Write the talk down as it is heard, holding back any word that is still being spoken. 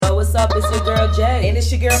what's up? It's your girl Jay. And it's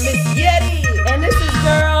your girl Miss Yeti. And this is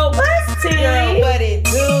Girl What's Tea? Girl, what it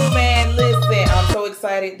do, man? Listen, I'm so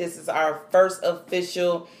excited. This is our first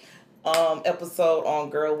official episode on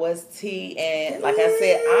Girl What's Tea. And like I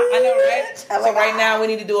said, I know, right? So right now we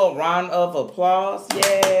need to do a round of applause.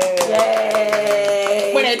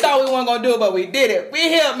 Yay. When they thought we weren't going to do it, but we did it. We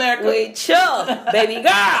here, America. We chill, baby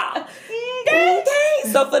girl.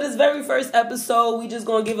 Okay. So for this very first episode, we just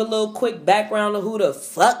gonna give a little quick background of who the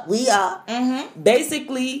fuck we are. Mm-hmm.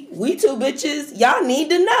 Basically, we two bitches y'all need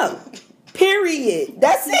to know. Period.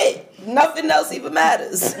 That's it. Nothing else even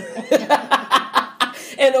matters. In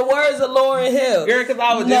the words of Lauryn Hill, Girl, because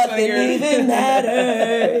I was just nothing even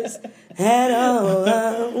matters at all.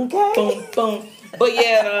 Okay. Boom, boom. But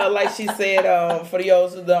yeah, like she said, for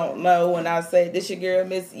those who don't know, when I say this your girl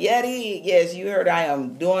Miss Yeti, yes, you heard I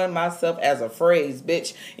am doing myself as a phrase,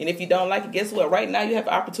 bitch. And if you don't like it, guess what? Right now you have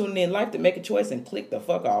an opportunity in life to make a choice and click the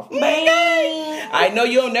fuck off. Bang. I know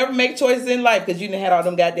you don't never make choices in life because you done had all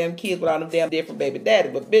them goddamn kids with all them damn different baby daddy.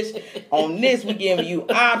 But bitch, on this we giving you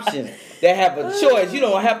options that have a choice. You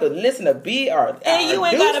don't have to listen to B or and you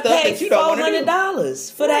ain't gotta pay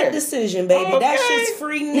 $400 for that decision, baby. Okay. That shit's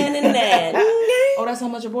free, nan. Oh, that's how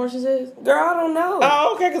much abortions is? Girl, I don't know.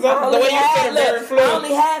 Oh, okay, because the way you said it very fluid. I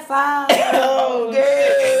only had 5. Oh, girl.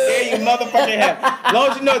 There you motherfucking have. As long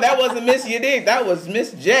as you know that wasn't Miss Yeti, that was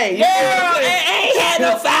Miss J. Girl, I ain't had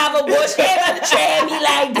no 5 abortions. She ain't about to try me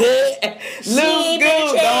like that. Loose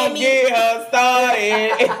goose, don't get her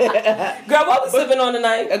started. Girl, what we sipping on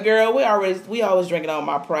tonight? Girl, we always drinking on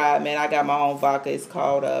my Pride, man. I got my own vodka. It's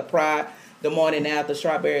called Pride. The morning after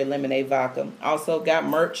strawberry lemonade vodka. Also got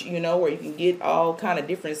merch, where you can get all kind of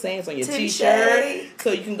different sayings on your t-shirt.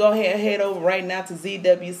 So you can go ahead and head over right now to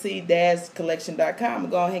zwc-collection.com and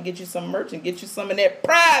go ahead and get you some merch and get you some of that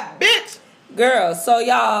Pride, bitch. Girl, so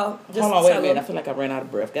y'all just hold on, wait a minute. I feel like I ran out of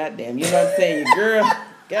breath. God damn. You know what I'm saying? Girl.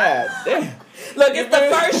 God damn. Look, it's the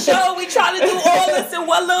first show. We trying to do all this in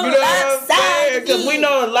one little lifestyle. Because we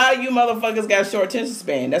know a lot of you motherfuckers got short attention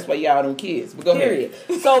span. That's why y'all them kids. But go ahead.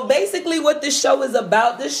 So basically what this show is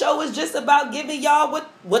about, this show is just about giving y'all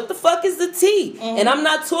what the fuck is the tea. Mm-hmm. And I'm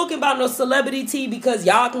not talking about no celebrity tea because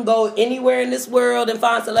y'all can go anywhere in this world and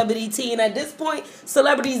find celebrity tea. And at this point,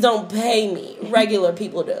 celebrities don't pay me. Regular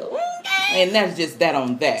people do. And that's just that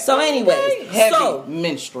on that. So anyways, heavy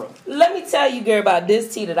menstrual. Let me tell you, girl, about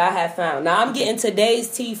this tea that I have found. Now, I'm getting today's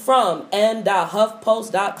tea from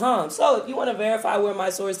m.huffpost.com. So if you want to verify where my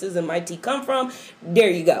sources and my tea come from, there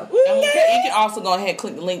you go. You can also go ahead and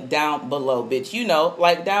click the link down below, bitch.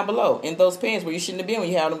 Like down below in those pants where you shouldn't have been when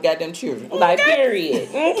you had them goddamn children. Like, period.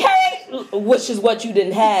 Okay. Which is what you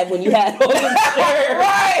didn't have when you had all them children.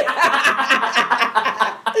 Right.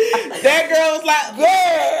 That girl was like,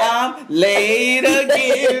 girl, I'm late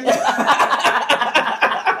again.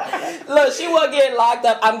 Look, she wasn't getting locked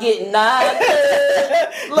up. I'm getting knocked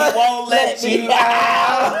up. Look, won't let you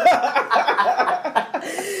out.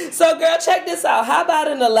 So, girl, check this out. How about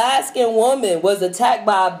an Alaskan woman was attacked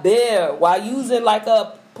by a bear while using like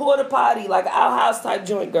a porta potty, like an outhouse type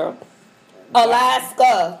joint, girl?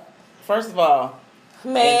 Alaska. First of all,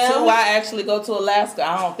 man, until I actually go to Alaska,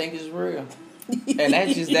 I don't think it's real. And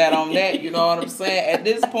that's just that on that, you know what I'm saying? At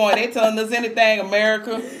this point, they telling us anything,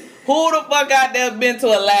 America. Who the fuck out there been to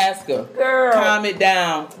Alaska? Girl. Calm it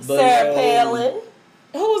down. Sarah Palin.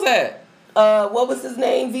 Who was that? What was his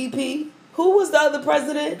name, VP? Who was the other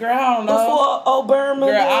president? Girl, I don't know. Before Obama?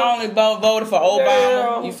 Girl, I only voted for Obama.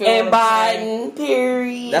 Girl. You feel and what I'm Biden,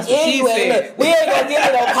 period. That's what she said. Look, we ain't gonna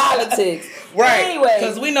get into politics. Right. Anyway.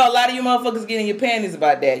 Because we know a lot of you motherfuckers getting your panties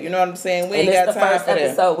about that. You know what I'm saying? We ain't got time for that. And it's the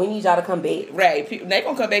first episode. We need y'all to come back. Right. They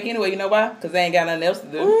gonna come back anyway. You know why? Because they ain't got nothing else to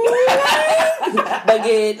do. But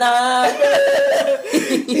get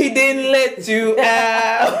he didn't let you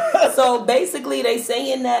out. So basically, they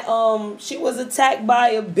saying that she was attacked by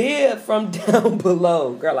a bear from down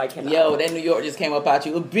below. Girl, I cannot. Yo, that New York just came up out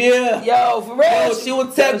you. A bear. Yo, for real. Yo, she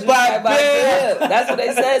was attacked by a bear. That's what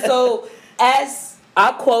they said. So as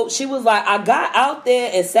I quote, she was like, I got out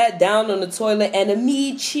there and sat down on the toilet and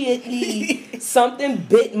immediately something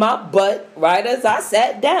bit my butt right as I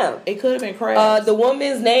sat down. It could have been crabs. The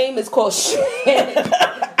woman's name is called Shannon.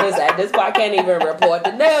 At this point, I can't even report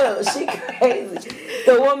the news. She crazy.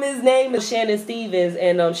 The woman's name is Shannon Stevens,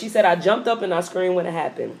 and she said, I jumped up and I screamed when it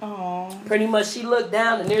happened. Aww. Pretty much, she looked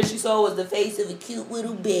down and there she saw was the face of a cute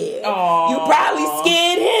little bear. Aww. You probably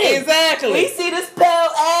scared him. Exactly. We see this pale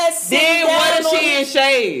ass. Then what if she didn't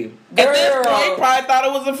shave? Girl. At this point, probably thought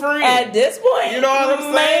it was a friend. At this point, you know what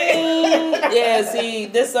I'm saying? Yeah, see,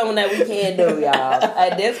 this is something that we can't do, y'all.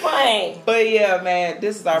 At this point. But yeah, man,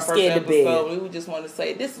 this is our first Scared to episode. We just want to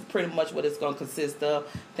say this is pretty much what it's going to consist of.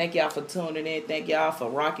 Thank y'all for tuning in. Thank y'all for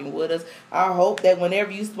rocking with us. I hope that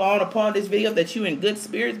whenever you spawn upon this video that you in good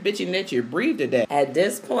spirits, bitch, and that you breathe today. At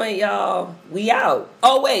this point, y'all, we out.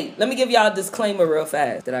 Oh, wait, let me give y'all a disclaimer real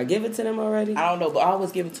fast. Did I give it to them already? I don't know, but I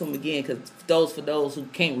always give it to them again because for those who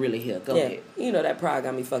can't really hear. Go ahead. You know that pride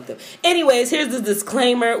got me fucked up. Anyways, here's the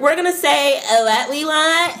disclaimer. We're going to say what we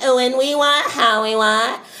want, when we want, how we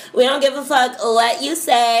want. We don't give a fuck what you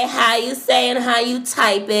say, and how you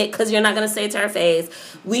type it, because you're not going to say it to our face.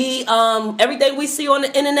 We, everything we see on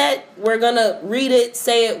the internet, we're going to read it,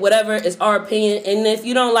 say it, whatever, it's our opinion. And if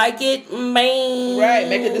you don't like it, man. Right,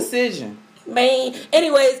 make a decision. Man.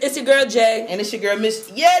 Anyways, it's your girl, Jay. And it's your girl,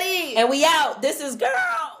 Miss Yeti. And we out. This is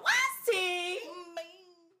Girl